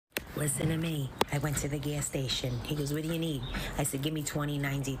Listen to me. I went to the gas station. He goes, what do you need? I said, give me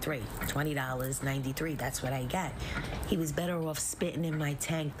 $20.93. $20.93, that's what I got. He was better off spitting in my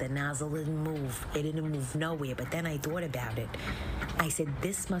tank. The nozzle didn't move. It didn't move nowhere. But then I thought about it. I said,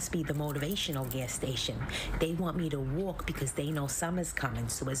 this must be the motivational gas station. They want me to walk because they know summer's coming.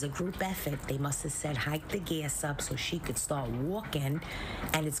 So as a group effort, they must have said hike the gas up so she could start walking,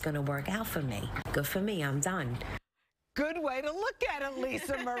 and it's going to work out for me. Good for me. I'm done. Good way to look at it,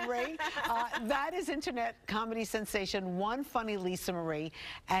 Lisa Marie. That is internet comedy sensation One Funny Lisa Marie,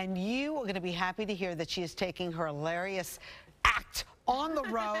 and you are going to be happy to hear that she is taking her hilarious act on the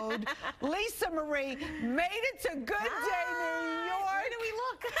road. Lisa Marie made it to Good Day New York. Where do we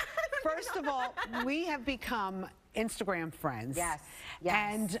look? First of all, we have become Instagram friends. Yes, yes.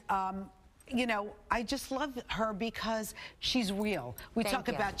 And you know, I just love her because she's real. We talk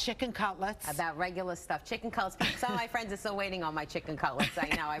about chicken cutlets. About regular stuff. Chicken cutlets. Some of my friends are still waiting on my chicken cutlets.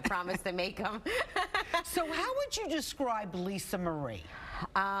 I know. I promised to make them. So how would you describe Lisa Marie?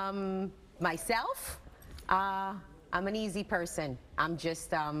 Myself? I'm an easy person. I'm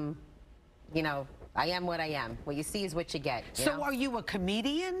just, you know, I am what I am. What you see is what you get. You know? Are you a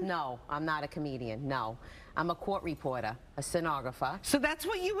comedian? No, I'm not a comedian. No. I'm a court reporter, a stenographer. So that's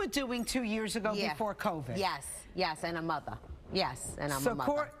what you were doing 2 years ago before COVID? Yes, yes, and a mother. Yes, and I'm a mother.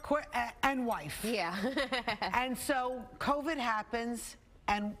 So court and wife. Yeah. And so COVID happens,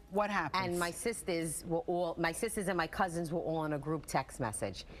 and what happens? And my sisters and my cousins were all in a group text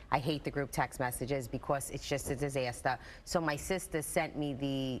message. I hate the group text messages because it's just a disaster. So my sister sent me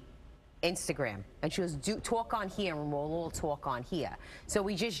the Instagram, and she was, talk on here, and we'll all talk on here. So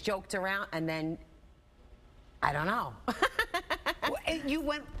we just joked around, and then I don't know. You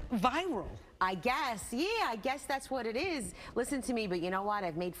went viral. I guess, yeah, I guess that's what it is. Listen to me, but you know what?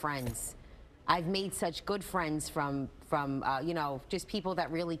 I've made friends. I've made such good friends from you know, just people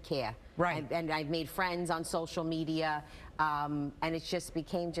that really care. Right. And I've made friends on social media, and it just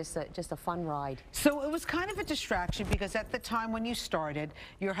became just a fun ride. So it was kind of a distraction because at the time when you started,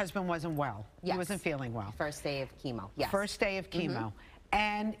 your husband wasn't well. Yes. He wasn't feeling well. First day of chemo, yes. First day of chemo.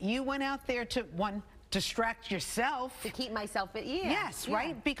 And you went out there to, distract yourself. To keep myself, yeah. Yes, yeah.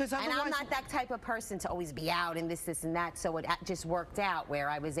 Right? Because otherwise... And I'm not that type of person to always be out and this and that, so it just worked out where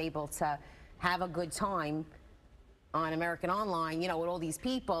I was able to have a good time on American Online, you know, with all these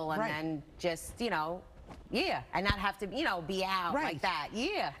people, and then just, you know, yeah, and not have to, you know, be out like that,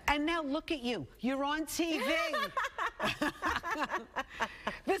 yeah. And now look at you. You're on TV.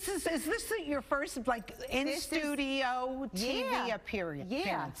 Is this your first, like, in-studio TV appearance?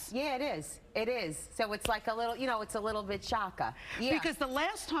 Yeah, yeah, it is. It is. So it's like a little, you know, it's a little bit shocker. Yeah. Because the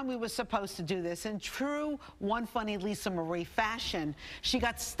last time we were supposed to do this, in true One Funny Lisa Marie fashion, she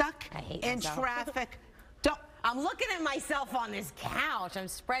got stuck in traffic. I'm looking at myself on this couch. I'm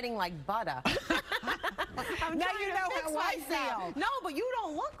spreading like butter. Now you know how I feel. No, but you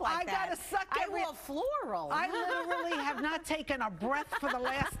don't look like that. I gotta suck every... I wore floral. I literally have not taken a breath for the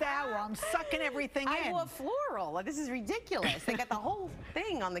last hour. I'm sucking everything in. I wore floral. This is ridiculous. They got the whole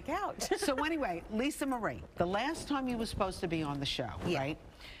thing on the couch. So anyway, Lisa Marie, the last time you were supposed to be on the show, right?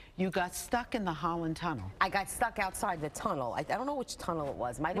 You got stuck in the Holland Tunnel. I got stuck outside the tunnel. I don't know which tunnel it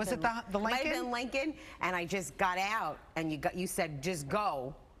was. Was it the Lincoln? It might have been Lincoln, and I just got out, and you said, just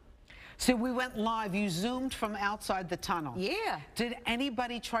go. So we went live. You zoomed from outside the tunnel. Yeah. Did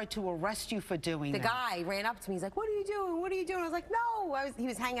anybody try to arrest you for doing that? The guy ran up to me. He's like, what are you doing? What are you doing? I was like, no. He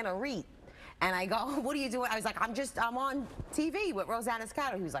was hanging a wreath. And I go, what are you doing? I was like, I'm on TV with Rosanna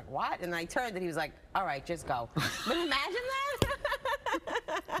Scotto. He was like, what? And I turned and he was like, all right, just go. But imagine that.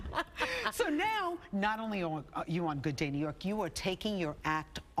 So now, not only are you on Good Day New York, you are taking your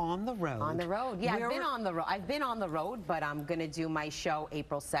act on the road. On the road, yeah. I've been on the road. I've been on the road, but I'm going to do my show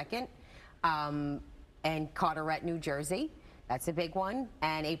April 2nd in Carteret, New Jersey. That's a big one.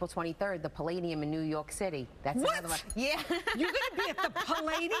 And April 23rd, the Palladium in New York City. That's another one. Yeah. You're going to be at the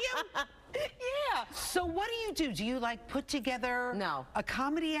Palladium? Yeah. So what do? Do you like put together a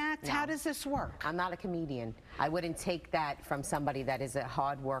comedy act? No. How does this work? I'm not a comedian. I wouldn't take that from somebody that is a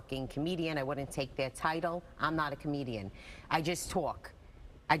hard-working comedian. I wouldn't take their title. I'm not a comedian. I just talk.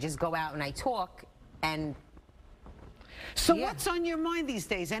 I just go out and I talk, and so what's on your mind these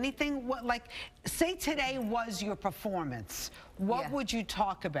days? Anything, like, say today was your performance. What would you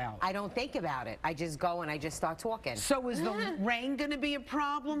talk about? I don't think about it. I just go and I just start talking. So is the rain going to be a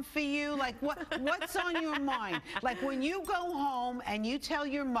problem for you? Like, what's on your mind? Like, when you go home and you tell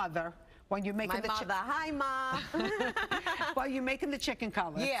your mother, While you're making My the mother, hi, Ma. while you're making the chicken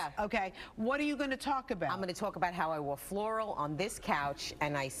cutlets. Yeah. Okay. What are you going to talk about? I'm going to talk about how I wore floral on this couch,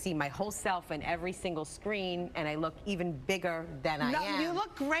 and I see my whole self in every single screen, and I look even bigger than I am. You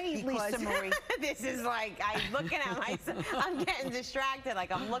look great, Lisa Marie. This is like, I'm looking at myself. I'm getting distracted,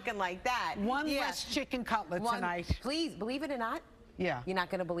 like I'm looking like that. One less chicken cutlet tonight. Please, believe it or not. Yeah. You're not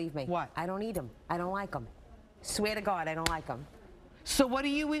going to believe me. What? I don't eat them. I don't like them. Swear to God, I don't like them. So what do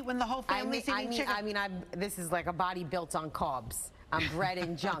you eat when the whole family's eating chicken? This is like a body built on carbs. I'm bread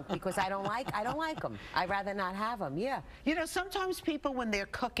and junk because I don't like them. I'd rather not have them. Yeah. You know, sometimes people when they're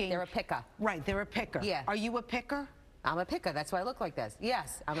cooking, they're a picker. Right, they're a picker. Yeah. Are you a picker? I'm a picker. That's why I look like this.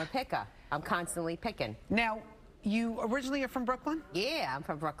 Yes, I'm a picker. I'm constantly picking. Now, you originally are from Brooklyn? Yeah, I'm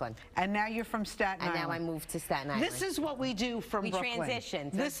from Brooklyn. And now you're from Staten Island. And now I moved to Staten Island. This is what we do from Brooklyn. We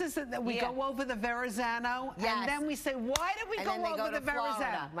transition. This is that we go over the Verrazano, and then we say, why did we go over the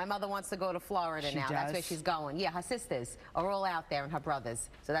Verrazano? My mother wants to go to Florida now. Does? That's where she's going. Yeah, her sisters are all out there and her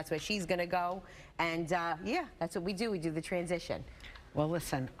brothers. So that's where she's going to go. And yeah, that's what we do. We do the transition. Well,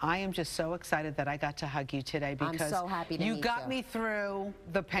 listen, I am just so excited that I got to hug you today because I'm so happy to meet you. You got me through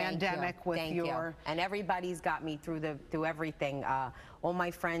the pandemic with your... And everybody's got me through everything. All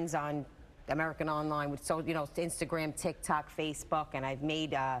my friends on American Online, with Instagram, TikTok, Facebook, and I've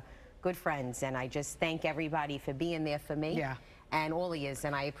made good friends. And I just thank everybody for being there for me. Yeah. And all he is,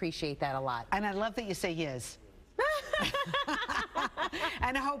 and I appreciate that a lot. And I love that you say yes.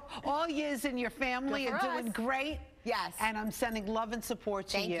 And I hope all yous and your family are doing great. Yes. And I'm sending love and support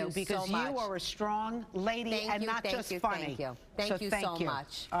to you because you are a strong lady and not just funny. Thank you. Thank you so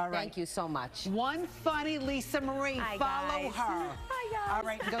much. All right. Thank you so much. One funny Lisa Marie. Hi, Follow guys. her. Hi, guys. All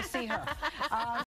right, go see her.